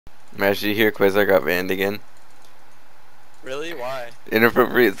Man, did you hear Quazar got banned again? Really? Why?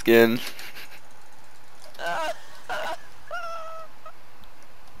 Inappropriate skin. How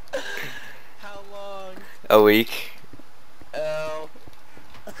long? A week. Oh.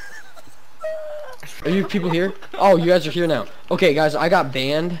 Are you people here? Oh, you guys are here now. Okay, guys, I got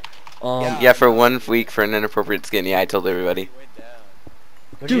banned. Yeah, for 1 week for an inappropriate skin. Yeah, I told everybody.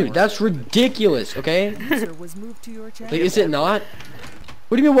 Dude, that's ridiculous, okay? Like, is it not?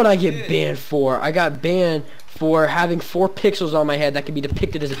 What do you mean what I get banned for? I got banned for having 4 pixels on my head that can be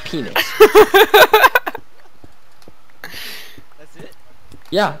depicted as a penis. That's it?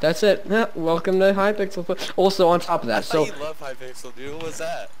 Yeah, that's it. Welcome to Hypixel. Also, on top of that, I thought you love Hypixel, dude. What was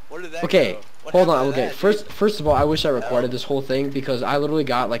that? Where did that okay, go? What hold on. happened to Okay, that, first of all, I wish I recorded this whole thing because I literally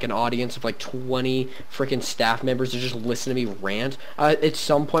got like an audience of like 20 freaking staff members to just listen to me rant. At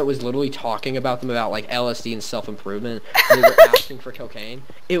some point, was literally talking about them about like LSD and self-improvement. And they were asking for cocaine.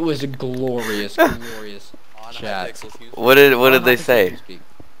 It was a glorious, glorious chat. What did they say?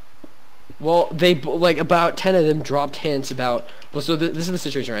 Well, they like about 10 of them dropped hints about. Well, so this is the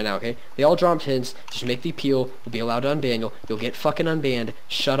situation right now, okay? They all dropped hints. Just make the appeal. We'll be allowed to unban you. You'll get fucking unbanned.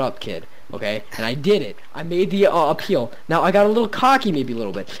 Shut up, kid. Okay? And I did it. I made the appeal. Now, I got a little cocky, maybe a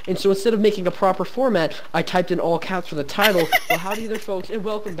little bit. And so instead of making a proper format, I typed in all caps for the title. Well, howdy there, folks, and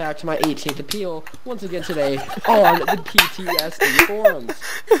welcome back to my 18th appeal. Once again today on the PTSD forums.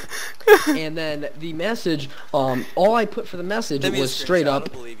 And then the message, all I put for the message was straight up. I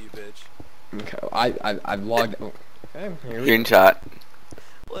don't believe you, bitch. Okay, I've logged. Oh, okay, here we You're in chat.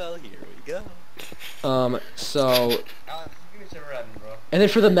 Well, here we go. So. And then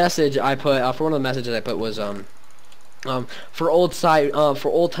for the message I put, for one of the messages I put was, for old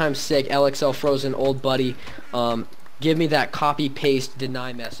time's sake, LXL Frozen, old buddy, give me that copy paste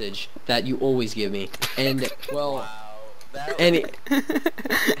deny message that you always give me. And well, wow, and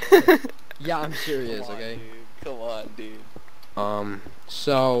yeah, I'm serious. Okay. Come on, dude.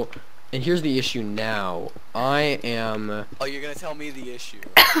 So, and here's the issue now. I am. Oh, you're gonna tell me the issue.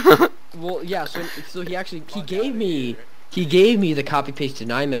 Well, yeah. So he gave me the copy paste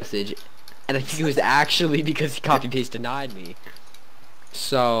deny message, and I think it was actually because he copy paste denied me.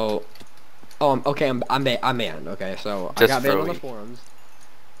 So, okay, I'm banned. Okay, so I got banned on the forums.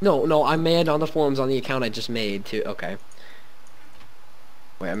 No, I'm banned on the forums on the account I just made too. Okay.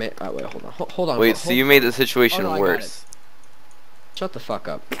 Wait, wait, hold on. Wait, so you made the situation worse. Shut the fuck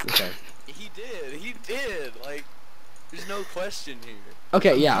up. Okay. He did. Like, there's no question here.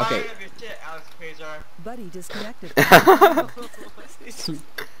 Okay, yeah, okay. Buddy disconnected. Oh,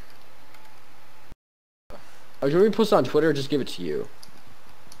 do you want me to post it on Twitter or just give it to you?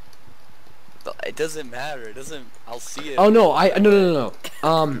 It doesn't matter. It doesn't. I'll see it. Oh no, no.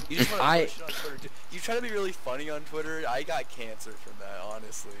 You just wanna push it on Twitter. You try to be really funny on Twitter. I got cancer from that,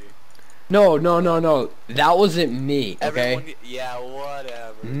 honestly. No. That wasn't me, okay? Everyone, yeah,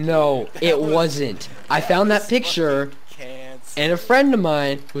 whatever. No, it wasn't. I found that picture, and a friend of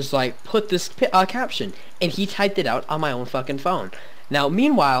mine was like, put this caption, and he typed it out on my own fucking phone. Now,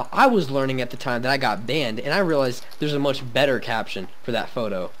 meanwhile, I was learning at the time that I got banned, and I realized there's a much better caption for that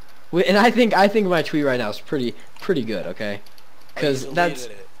photo. And I think my tweet right now is pretty good, okay? Because that's...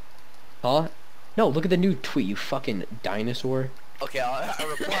 Huh? No, look at the new tweet, you fucking dinosaur. Okay, I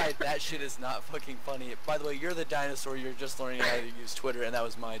replied, that shit is not fucking funny. By the way, you're the dinosaur, you're just learning how to use Twitter, and that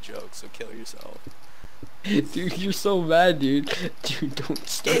was my joke, so kill yourself. Dude, you're so mad, dude. Dude, don't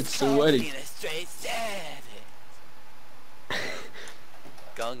start sweating. It's a straight savage.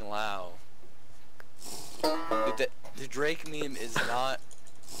 Gung Lao. Dude, the Drake meme is not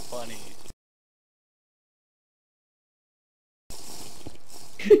funny.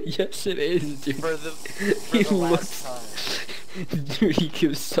 Yes, it is, dude. For the last time. Dude, he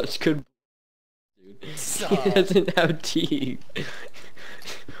gives such good. Dude. He doesn't have teeth.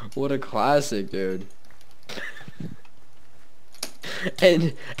 What a classic, dude.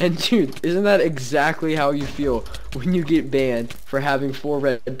 And dude, isn't that exactly how you feel when you get banned for having 4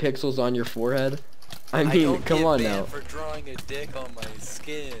 red pixels on your forehead? I mean, come on now. For drawing a dick on my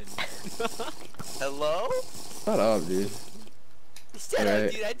skin. Hello? Shut up, dude. Shut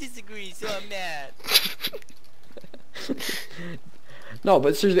up, dude. I disagree, so I'm mad. No,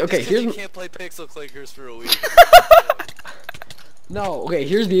 but seriously, okay, here's... You can't play Pixel Clickers for a week. No, okay,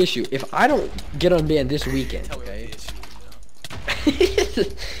 here's the issue. If I don't get unbanned this weekend, okay?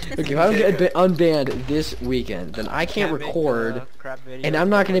 Okay, if I don't get unbanned this weekend, then I can't record, and I'm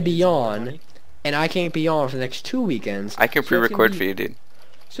not going to be on, and I can't be on for the next 2 weekends. I can pre-record for you, dude.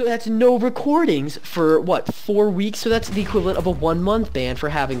 So that's no recordings for, what, 4 weeks? So that's the equivalent of a 1-month ban for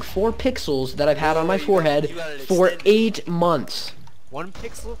having 4 pixels that I've had on my forehead for 8 months. 1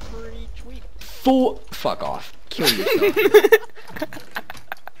 pixel for each week. Fuck off. Kill yourself.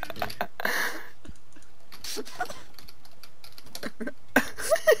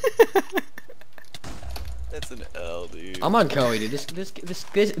 That's an L, dude. I'm on Koei, dude.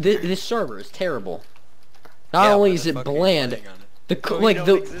 This server is terrible. Not Yeah, only why is the it fuck are you bland, playing on it? the Koei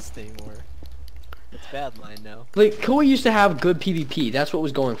don't exist anymore. It's bad line now. like Koei used to have good PvP. That's what it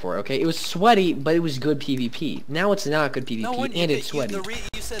was going for. Okay, it was sweaty, but it was good PvP. Now it's not good PvP, No one, and it's sweaty.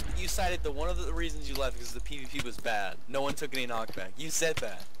 You cited one of the reasons you left because the PvP was bad. No one took any knockback. You said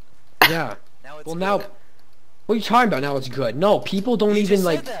that. Yeah. Now it's Well, good. now, what are you talking about? Now it's good. No, people don't You even just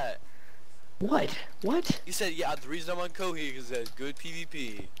like. said that. What? What? You said, yeah, the reason I'm on Kohi is because it has good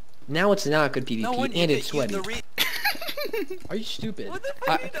PvP. Now it's not good PvP, No one, and it's sweaty. the Are you stupid? What the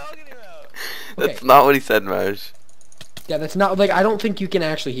fuck are you talking about? Okay. That's not what he said, Maj. Yeah, that's not like I don't think you can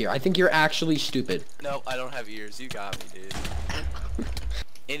actually hear. I think you're actually stupid. No, I don't have ears. You got me, dude.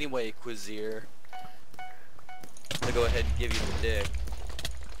 Anyway, Quazar, I'm gonna go ahead and give you the dick.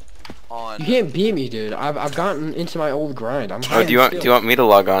 On. You can't beat me, dude. I've gotten into my old grind. I'm. Oh, do you want me to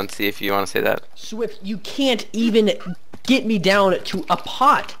log on? See if you want to say that. Swift, you can't even get me down to a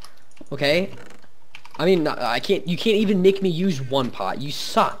pot. Okay? I mean, I can't. You can't even make me use 1 pot. You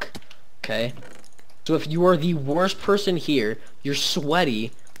suck. Okay? So if you are the worst person here, you're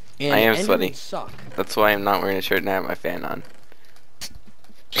sweaty, and I am anyone sweaty. Suck. That's why I'm not wearing a shirt and I have my fan on.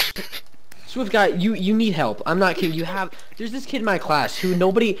 SwiftGaia, you need help. I'm not kidding. There's this kid in my class who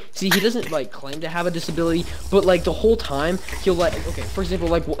nobody, see, he doesn't, like, claim to have a disability, but, like, the whole time, he'll, like, okay, for example,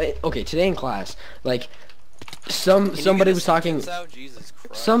 like, okay, today in class, like, somebody was talking, Jesus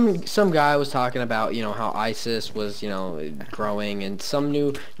Christ. some guy was talking about, you know, how ISIS was, you know, growing, and some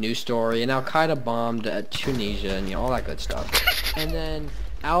new story, and Al-Qaeda bombed Tunisia, and, you know, all that good stuff. And then,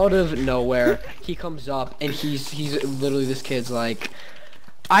 out of nowhere, he comes up, and he's literally, this kid's like,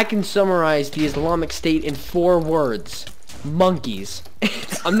 I can summarize the Islamic State in 4 words. Monkeys.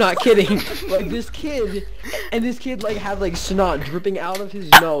 I'm not kidding. Like, this kid like had like snot dripping out of his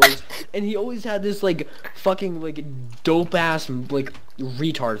nose, and he always had this like fucking like dope ass like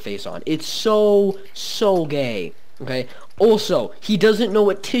retard face on. It's so gay. Okay. Also, he doesn't know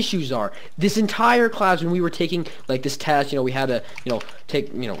what tissues are. This entire class, when we were taking like this test, you know, we had to, you know,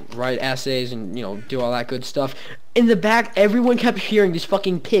 take, you know, write essays and, you know, do all that good stuff. In the back, everyone kept hearing this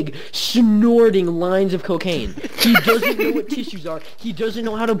fucking pig snorting lines of cocaine. He doesn't know what tissues are. He doesn't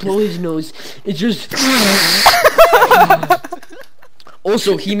know how to blow his nose. It's just...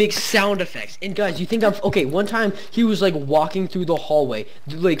 Also, he makes sound effects. And guys, you think okay, one time he was like walking through the hallway.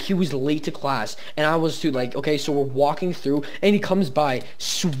 Like he was late to class. And I was too, like, okay, so we're walking through and he comes by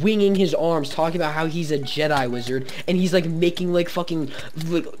swinging his arms, talking about how he's a Jedi wizard. And he's like making like fucking,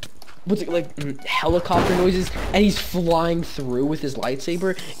 like, what's it, like helicopter noises. And he's flying through with his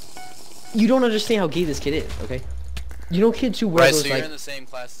lightsaber. You don't understand how gay this kid is, okay? You know kids who wear right, those so you're like... in the same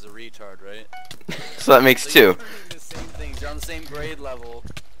class as a retard, right? So that makes So 2. you're doing the same things. You're on the same grade level,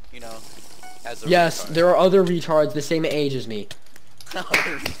 you know, as a Yes, retard. there are other retards the same age as me.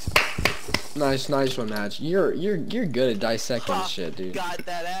 Nice one, Match. You're good at dissecting shit, dude. Got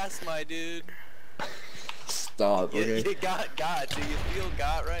that ass, my dude. Stop, okay? You got. Do you feel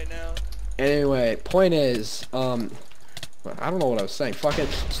got right now? Anyway, point is, I don't know what I was saying. Fucking.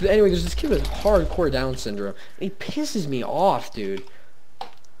 So anyway, there's this kid with hardcore Down syndrome. And he pisses me off, dude.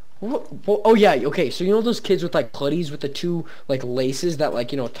 Oh yeah, okay. So you know those kids with like hoodies with the 2 like laces that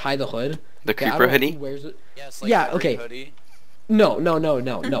like, you know, tie the hood. The Okay, I creeper don't know hoodie? who wears it. Yes, like Yeah, a okay. hoodie. No.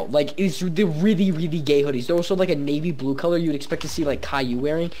 Like, it's the really gay hoodies. They're also like a navy blue color you'd expect to see like Caillou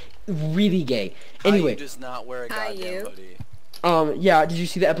wearing. Really gay. Anyway. Caillou does not wear a goddamn hoodie. Yeah, did you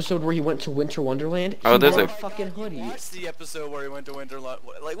see the episode where he went to Winter Wonderland? Oh, there's wore a fucking hoodie. Watch the episode where he went to Winterland.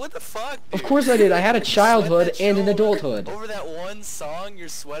 Like, what the fuck, dude? Of course I did. I had a You sweat childhood that and show an adulthood. Over that one song, you're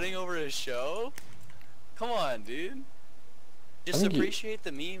sweating over a show? Come on, dude. Just think you- appreciate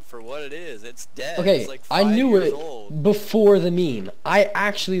the meme for what it is. It's dead. Okay, It's like I 5 knew years it old. before the meme. I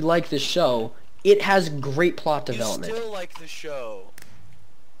actually like the show. It has great plot You development. still like the show.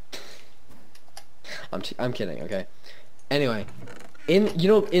 I'm kidding, okay? Anyway, in like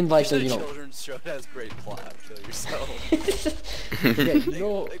You the, said you a know, children's show that has great plot. Kill yourself. okay, you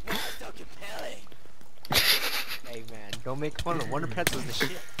know, Like, what's so compelling? Hey man, don't make fun of Wonder Pets was the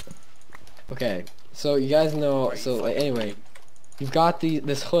shit. okay, so you guys know, Are you so fucking anyway, you've got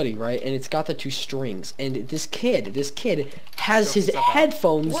this hoodie, right? And it's got the 2 strings, and this kid has his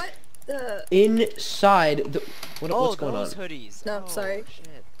headphones What the? inside the, what's going on? those hoodies. No, Oh, sorry.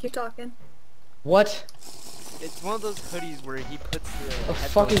 Shit. Keep talking. What? It's one of those hoodies where he puts the The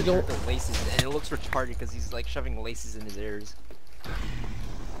fuck headphones is going- with the laces, and it looks retarded because he's like shoving laces in his ears.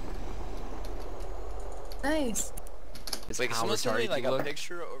 Nice. It's like, is How someone sending retarded like you a look?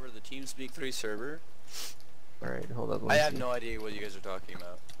 picture over the TeamSpeak 3 server? Alright, hold up. I have no idea what you guys are talking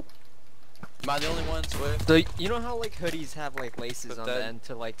about. Am I the only one, Swift? So you know how like hoodies have like laces But on that- the end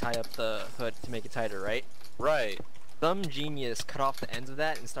to like tie up the hood to make it tighter, right? Right. Some genius cut off the ends of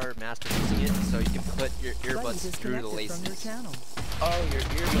that and started mass producing it so you can put your earbuds through the laces. Oh, your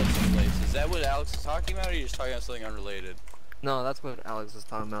earbuds and laces. Is that what Alex is talking about, or are you just talking about something unrelated? No, that's what Alex was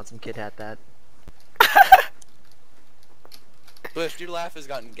talking about. Some kid had that. Swift, your laugh has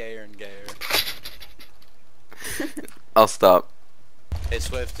gotten gayer and gayer. I'll stop. Hey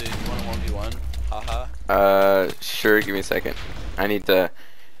Swift, dude, you want a 1v1? Haha. Sure, give me a second. I need to Wipe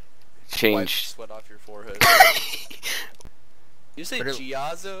the change. sweat off your forehead. You say But it-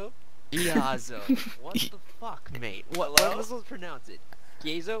 Giazzo? Giazzo. What the fuck, mate? What Hello? was supposed to pronounce it?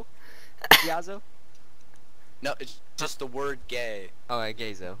 Giazzo? Giazzo? No, it's just the word gay. Oh,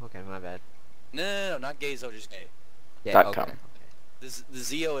 Gazo. Okay, my bad. No, not gayzo, just gay. Yeah, Dot okay. com. The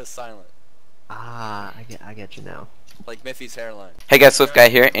ZO is silent. Ah, I get you now. Like Miffy's hairline. Hey guys, SwiftGaia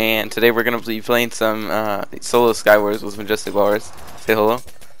here, and today we're gonna be playing some solo Skywars with Majestic Ballers. Say hello.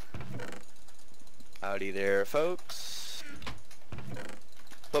 Howdy there, folks.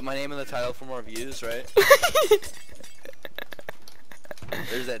 Put my name in the title for more views, right?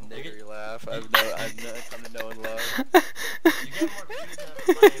 There's that nigger laugh. I've come to know and love. You get more views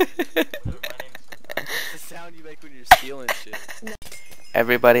than my name's It's the sound you make when you're stealing shit.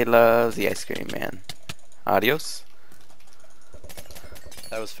 Everybody loves the ice cream man. Adios.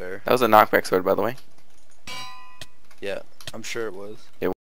 That was fair. That was a knockback sword, by the way. Yeah, I'm sure it was.